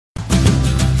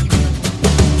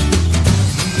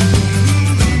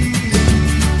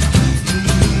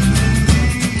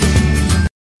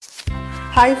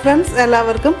Hi friends,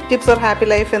 എല്ലാവർക്കും Tips or Happy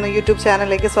Life എന്ന YouTube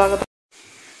ചാനലിലേക്ക് സ്വാഗതം.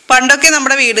 പണ്ടൊക്കെ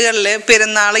നമ്മുടെ വീടുകളിൽ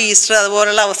പെരുന്നാൾ, ഈസ്റ്റർ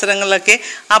അതുപോലുള്ള അവസരങ്ങളിലൊക്കെ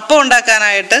അപ്പം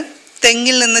ഉണ്ടാക്കാനായിട്ട്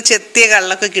തെങ്ങിൽ നിന്ന് ചെത്തിയ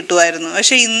കള്ളൊക്കെ കിട്ടുമായിരുന്നു.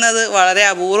 പക്ഷേ ഇന്നത് വളരെ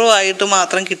അപൂർവമായിട്ട്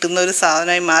മാത്രം കിട്ടുന്ന ഒരു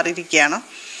സാധനമായി മാറിയിരിക്കുകയാണ്.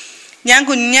 ഞാൻ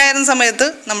കുഞ്ഞായിരുന്ന സമയത്ത്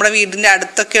നമ്മുടെ വീടിൻ്റെ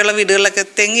അടുത്തൊക്കെയുള്ള വീടുകളിലൊക്കെ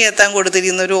തെങ്ങ് ചെത്താൻ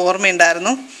കൊടുത്തിരിക്കുന്ന ഒരു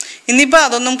ഓർമ്മയുണ്ടായിരുന്നു. ഇന്നിപ്പോൾ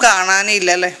അതൊന്നും കാണാനേ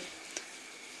ഇല്ലല്ലേ.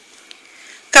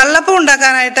 കള്ളപ്പം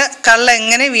ഉണ്ടാക്കാനായിട്ട് കള്ള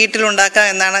എങ്ങനെ വീട്ടിലുണ്ടാക്കാം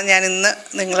എന്നാണ് ഞാൻ ഇന്ന്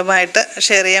നിങ്ങളുമായിട്ട്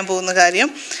ഷെയർ ചെയ്യാൻ പോകുന്ന കാര്യം.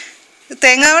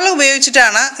 തേങ്ങാവെള്ളം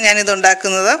ഉപയോഗിച്ചിട്ടാണ് ഞാനിത്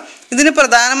ഉണ്ടാക്കുന്നത്. ഇതിന്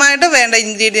പ്രധാനമായിട്ട് വേണ്ട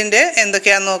ഇൻഗ്രീഡിയൻറ്റ്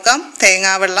എന്തൊക്കെയാണെന്ന് നോക്കാം.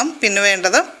 തേങ്ങാവെള്ളം, പിന്നെ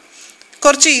വേണ്ടത്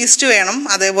കുറച്ച് ഈസ്റ്റ് വേണം,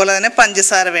 അതേപോലെ തന്നെ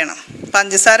പഞ്ചസാര വേണം.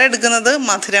 പഞ്ചസാര എടുക്കുന്നത്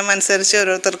മധുരം അനുസരിച്ച്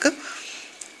ഓരോരുത്തർക്ക്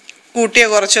കൂട്ടിയോ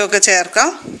കുറച്ചോ ഒക്കെ ചേർക്കാം.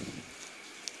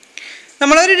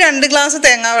 നമ്മളൊരു 2 ഗ്ലാസ്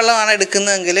തേങ്ങാവെള്ളമാണ്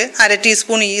എടുക്കുന്നതെങ്കിൽ 1/2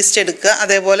 ടീസ്പൂൺ ഈസ്റ്റ് എടുക്കുക.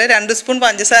 അതേപോലെ 2 സ്പൂൺ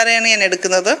പഞ്ചസാരയാണ് ഞാൻ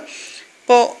എടുക്കുന്നത്.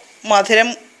 ഇപ്പോൾ മധുരം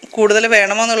കൂടുതൽ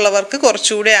വേണമെന്നുള്ളവർക്ക്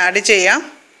കുറച്ചുകൂടി ആഡ് ചെയ്യാം.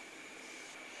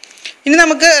 ഇനി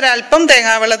നമുക്ക് ഒരല്പം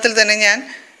തേങ്ങാവെള്ളത്തിൽ തന്നെ ഞാൻ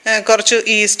കുറച്ച്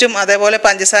ഈസ്റ്റും അതേപോലെ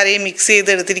പഞ്ചസാരയും മിക്സ്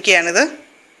ചെയ്തെടുത്തിരിക്കുകയാണിത്.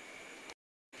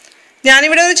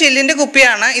 ഞാനിവിടെ ഒരു ചില്ലിൻ്റെ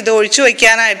കുപ്പിയാണ് ഇത് ഒഴിച്ചു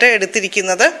വയ്ക്കാനായിട്ട്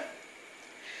എടുത്തിരിക്കുന്നത്.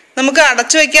 നമുക്ക്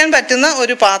അടച്ചു വയ്ക്കാൻ പറ്റുന്ന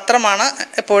ഒരു പാത്രമാണ്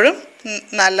എപ്പോഴും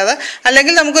നല്ലത്.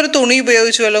 അല്ലെങ്കിൽ നമുക്കൊരു തുണി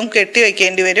ഉപയോഗിച്ച് വല്ലതും കെട്ടി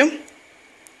വയ്ക്കേണ്ടി വരും.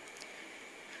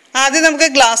 ആദ്യം നമുക്ക്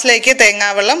ഗ്ലാസ്സിലേക്ക്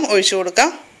തേങ്ങാവെള്ളം ഒഴിച്ചു കൊടുക്കാം.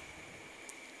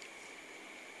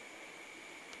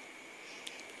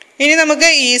 ഇനി നമുക്ക്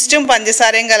ഈസ്റ്റും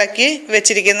പഞ്ചസാരയും കലക്കി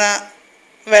വെച്ചിരിക്കുന്ന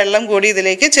വെള്ളം കൂടി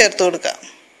ഇതിലേക്ക് ചേർത്ത് കൊടുക്കാം.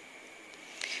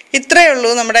 ഇത്രയേ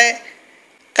ഉള്ളൂ. നമ്മുടെ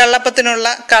കള്ളപ്പത്തിനുള്ള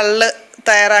കള്ള്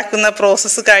തയ്യാറാക്കുന്ന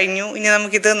പ്രോസസ്സ് കഴിഞ്ഞു. ഇനി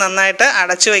നമുക്കിത് നന്നായിട്ട്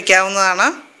അടച്ചു വയ്ക്കാവുന്നതാണ്.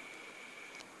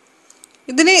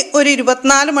 ഇതിന് ഒരു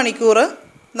 24 മണിക്കൂർ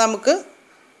നമുക്ക്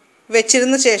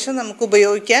വെച്ചിരുന്ന ശേഷം നമുക്ക്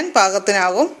ഉപയോഗിക്കാൻ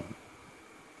പാകത്തിനാകും.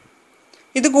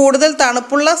 ഇത് കൂടുതൽ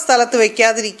തണുപ്പുള്ള സ്ഥലത്ത്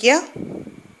വയ്ക്കാതിരിക്കുക.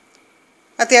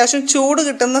 അത്യാവശ്യം ചൂട്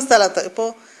കിട്ടുന്ന സ്ഥലത്ത്, ഇപ്പോൾ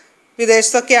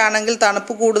വിദേശത്തൊക്കെ ആണെങ്കിൽ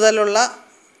തണുപ്പ് കൂടുതലുള്ള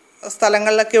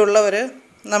സ്ഥലങ്ങളിലൊക്കെ ഉള്ളവർ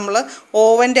നമ്മൾ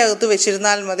ഓവൻ്റെ അകത്ത്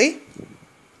വെച്ചിരുന്നാൽ മതി.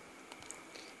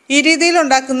 ഈ രീതിയിൽ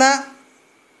ഉണ്ടാക്കുന്ന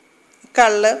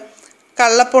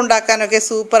കള്ളപ്പം ഉണ്ടാക്കാനൊക്കെ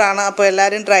സൂപ്പറാണ്. അപ്പോൾ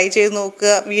എല്ലാവരും ട്രൈ ചെയ്ത്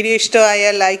നോക്കുക. വീഡിയോ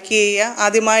ഇഷ്ടമായാൽ ലൈക്ക് ചെയ്യുക.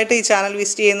 ആദ്യമായിട്ട് ഈ ചാനൽ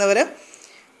വിസിറ്റ് ചെയ്യുന്നവർ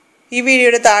ഈ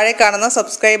വീഡിയോയുടെ താഴെ കാണുന്ന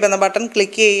സബ്സ്ക്രൈബ് എന്ന ബട്ടൺ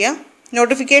ക്ലിക്ക് ചെയ്യുക.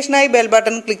 നോട്ടിഫിക്കേഷനായി ബെൽ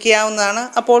ബട്ടൺ ക്ലിക്ക് ചെയ്യാവുന്നതാണ്.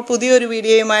 അപ്പോൾ പുതിയൊരു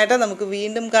വീഡിയോയുമായിട്ട് നമുക്ക്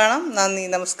വീണ്ടും കാണാം. നന്ദി,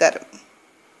 നമസ്കാരം.